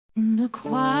In the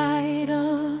quiet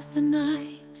of the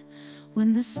night,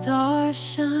 when the stars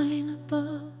shine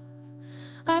above,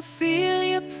 I feel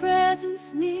your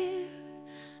presence near,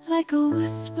 like a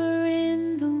whisper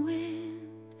in the wind.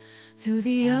 Through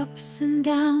the ups and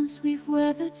downs we've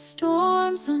weathered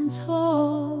storms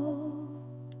untold.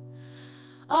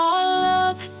 Our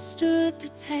love has stood the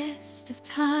test of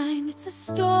time. It's a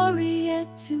story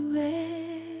yet to end.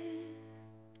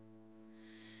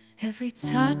 Every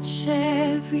touch,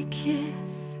 every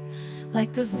kiss,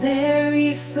 like the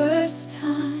very first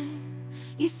time.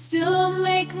 You still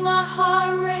make my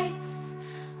heart race,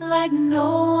 like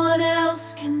no one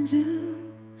else can do.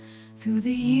 Through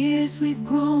the years we've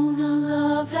grown, our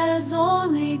love has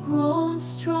only grown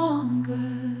stronger.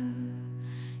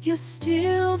 You're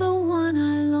still the one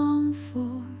I long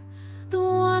for, the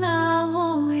one I'll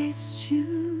always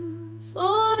choose.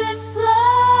 Oh, this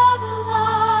love of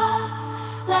ours,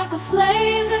 like a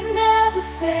flame that never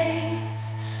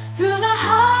fades. Through the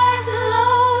highs and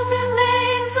lows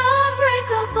remains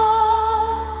unbreakable.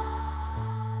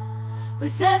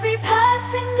 With every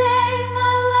passing day,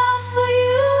 my love for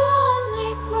you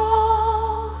only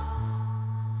grows.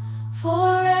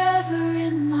 Forever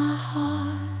in my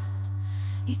heart,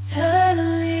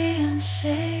 eternally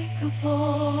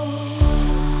unshakable.